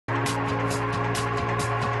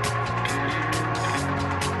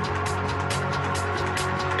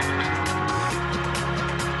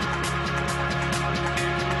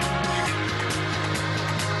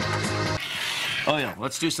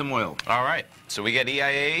let's do some oil. All right. So we get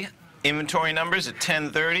EIA inventory numbers at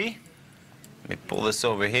 10:30. Let me pull this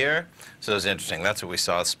over here. So it's interesting. That's what we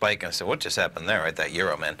saw, a spike. And I said, what just happened there, right? That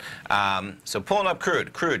euro, man. So pulling up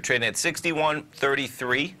crude. Crude trading at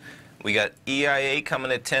 61.33. We got EIA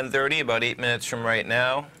coming at 10:30, about 8 minutes from right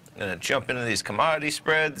now. I'm going to jump into these commodity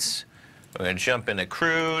spreads. We're going to jump into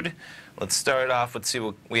crude. Let's start off. Let's see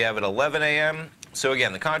what we have at 11 a.m. So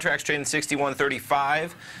again, the contract's trading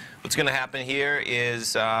 61.35. What's going to happen here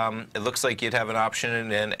is it looks like you'd have an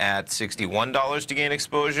option in at $61 to gain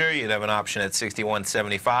exposure. You'd have an option at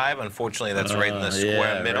 $61.75. Unfortunately, that's right in the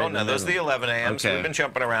square middle. Right now, those are the 11 a.m., so we've been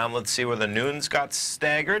jumping around. Let's see where the noons got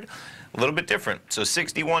staggered. A little bit different. So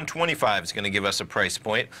 61.25 is going to give us a price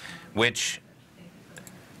point, which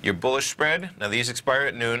your bullish spread, now these expire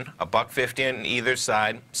at noon, $1.50 on either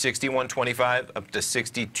side, 61.25 up to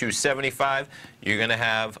 62.75. You're going to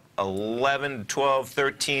have 11, 12,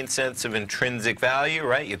 13 cents of intrinsic value,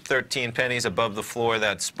 right? You have 13 pennies above the floor of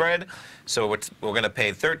that spread. So we're going to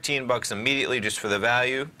pay 13 bucks immediately just for the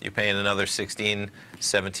value. You're paying another 16,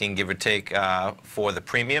 17, give or take, for the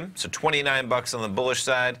premium. So 29 bucks on the bullish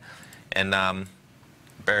side, and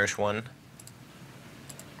bearish one,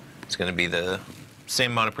 it's going to be the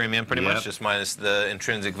same amount of premium, pretty much, just minus the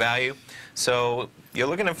intrinsic value. So you're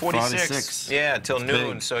looking at 46. Yeah, till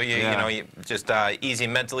noon. Big. So you know, you just easy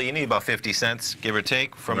mentally. You need about 50 cents, give or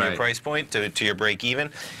take, from your price point to your break even.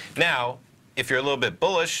 Now, if you're a little bit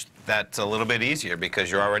bullish, that's a little bit easier because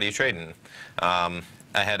you're already trading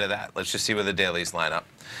ahead of that. Let's just see where the dailies line up.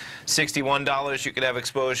 $61, you could have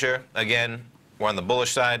exposure. Again, we're on the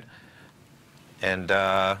bullish side, and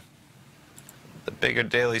the bigger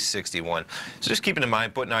daily 61. So just keeping in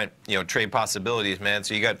mind, putting on, you know, trade possibilities, man.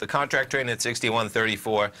 So you got the contract trading at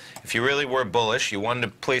 61.34. If you really were bullish, you wanted to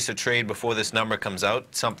place a trade before this number comes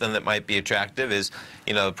out, something that might be attractive is,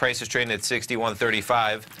 you know, the price is trading at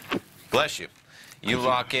 61.35. Bless you. You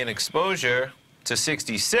lock in exposure to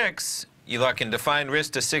 66, you lock in defined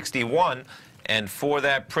risk to 61, and for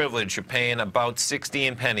that privilege, you're paying about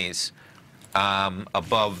 16 pennies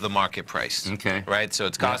above the market price. Okay. Right? So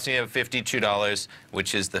it's costing you $52,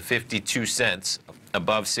 which is the 52 cents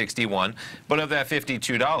above 61. But of that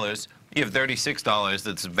 $52, you have $36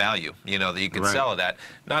 that's value, you know, that you can sell it at.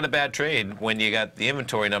 Not a bad trade when you got the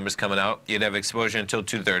inventory numbers coming out. You'd have exposure until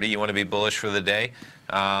 2:30. You want to be bullish for the day.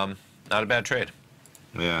 Not a bad trade.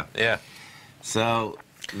 Yeah. Yeah. So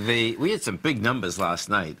we had some big numbers last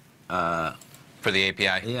night. For the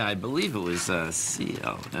API? Yeah, I believe it was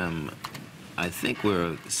CLM. I think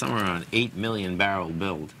we're somewhere around 8 million barrel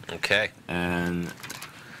build. Okay. And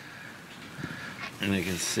you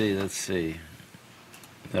can see, let's see.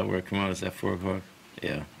 Is that where it come out? Is that 4 o'clock?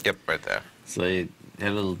 Yeah. Yep, right there. So you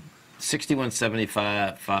had a little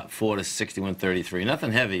 61.75, 4 to 61.33.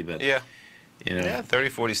 Nothing heavy, but yeah, you know. Yeah, 30,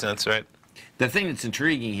 40 cents, right? The thing that's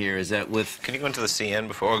intriguing here is that with... Can you go into the CN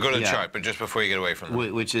before, or go to the chart, but just before you get away from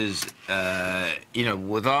it? Which is, you know,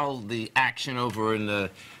 with all the action over in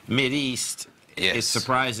the Mideast, it's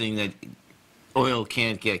surprising that oil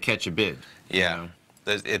can't catch a bid. Yeah. You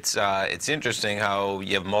know? It's interesting how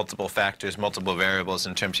you have multiple factors, multiple variables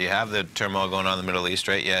in terms you have the turmoil going on in the Middle East,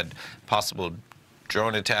 right? You had possible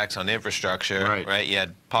drone attacks on infrastructure, right? You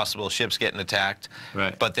had possible ships getting attacked,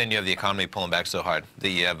 but then you have the economy pulling back so hard that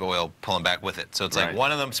you have oil pulling back with it. So it's like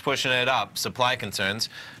one of them's pushing it up, supply concerns,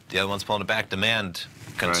 the other one's pulling it back, demand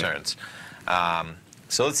concerns.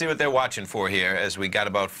 So let's see what they're watching for here as we got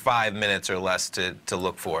about 5 minutes or less to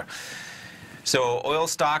look for. So oil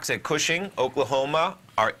stocks at Cushing, Oklahoma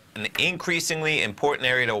are an increasingly important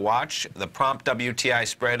area to watch. The prompt WTI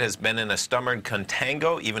spread has been in a stubborn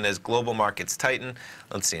contango even as global markets tighten.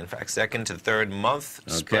 Let's see, in fact, second to third month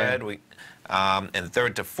spread and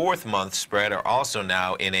third to fourth month spread are also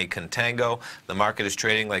now in a contango. The market is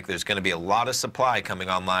trading like there's going to be a lot of supply coming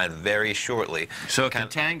online very shortly. So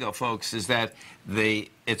contango, folks, is that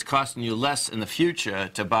it's costing you less in the future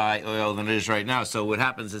to buy oil than it is right now. So what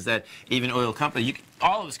happens is that even oil company,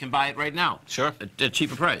 all of us can buy it right now. Sure. At a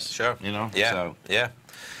cheaper price. Sure. You know? Yeah. So yeah.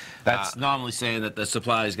 That's normally saying that the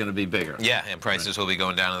supply is going to be bigger. Yeah, and prices will be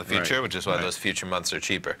going down in the future, which is why those future months are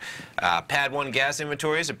cheaper. Pad 1 gas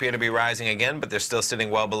inventories appear to be rising again, but they're still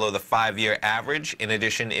sitting well below the 5-year average. In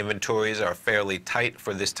addition, inventories are fairly tight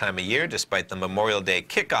for this time of year, despite the Memorial Day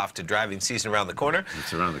kickoff to driving season around the corner.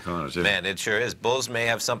 It's around the corner, too. Man, it sure is. Bulls may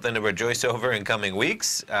have something to rejoice over in coming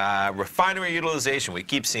weeks. Refinery utilization, we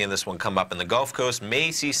keep seeing this one come up in the Gulf Coast,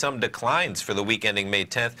 may see some declines for the week ending May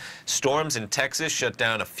 10th. Storms in Texas shut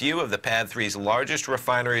down a few of the Pad 3's largest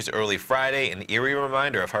refineries early Friday, an eerie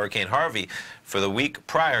reminder of Hurricane Harvey. For the week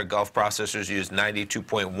prior, Gulf processors used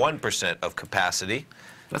 92.1% of capacity.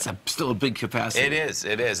 That's still a big capacity. It is,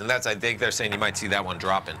 and that's, I think they're saying you might see that one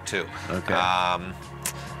dropping too. Okay.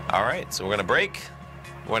 All right, so we're going to break.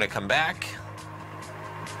 We're going to come back,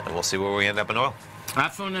 and we'll see where we end up in oil. Our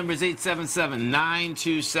phone number is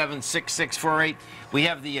 877-927-6648. We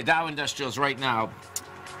have the Dow Industrials right now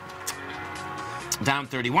down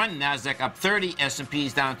 31, NASDAQ up 30,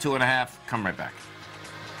 S&P's down 2.5. Come right back.